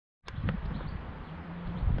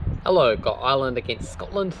Hello, got Ireland against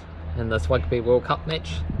Scotland in this Rugby World Cup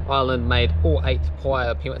match. Ireland made all 8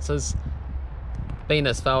 prior appearances, been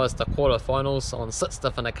as far as the quarter-finals on 6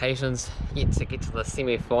 different occasions, yet to get to the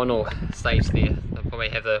semi-final stage there. They'll probably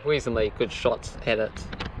have a reasonably good shot at it,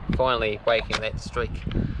 finally breaking that streak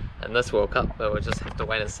in this World Cup, but we'll just have to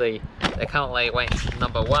wait and see. They're currently ranked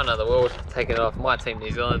number 1 in the world, taking it off my team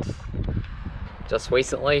New Zealand just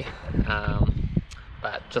recently.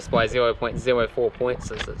 But just by 0.04 points,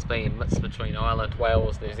 as it's been mixed between Ireland,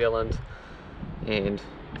 Wales, New Zealand, and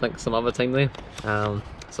I think some other team there. So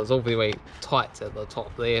it's all very tight at the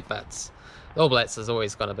top there, but the All Blacks is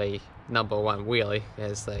always going to be number 1 really,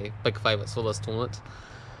 as the big favourites for this tournament.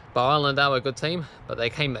 But Ireland are a good team, but they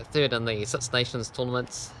came at 3rd in the Six Nations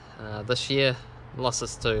tournaments this year.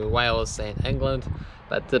 Losses to Wales and England,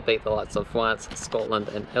 but did beat the likes of France, Scotland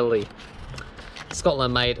and Italy.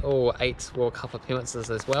 Scotland made all 8 World Cup appearances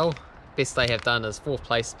as well. Best they have done is 4th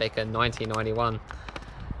place back in 1991.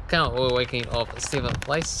 Current world ranking of 7th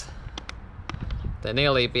place. They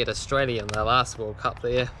nearly beat Australia in their last World Cup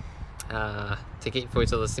there to get through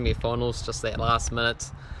to the semi-finals, just that last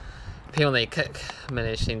minute penalty kick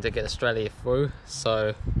managing to get Australia through,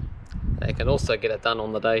 so they can also get it done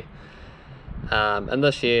on the day. In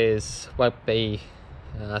this year's Rugby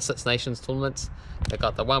Six Nations tournament, they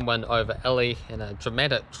got the 1 win over Italy and a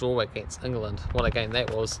dramatic draw against England. What a game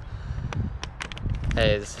that was,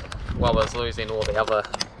 as well as losing all the other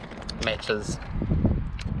matches.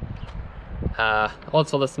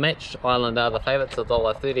 Odds for this match: Ireland are the favourites,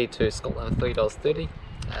 $1.30 to Scotland $3.30.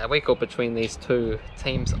 Record between these two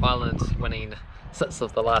teams: Ireland winning 6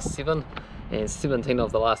 of the last 7 and 17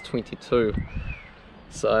 of the last 22.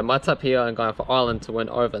 So my tip here, I'm going for Ireland to win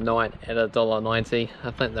over 9 at $1.90.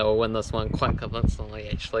 I think they will win this one quite convincingly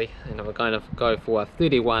actually, and we're going to go for a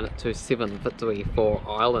 31-7 victory for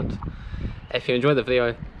Ireland. If you enjoyed the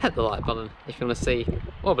video, hit the like button. If you want to see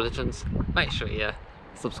more predictions, make sure you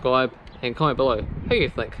subscribe and comment below who you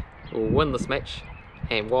think will win this match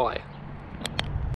and why.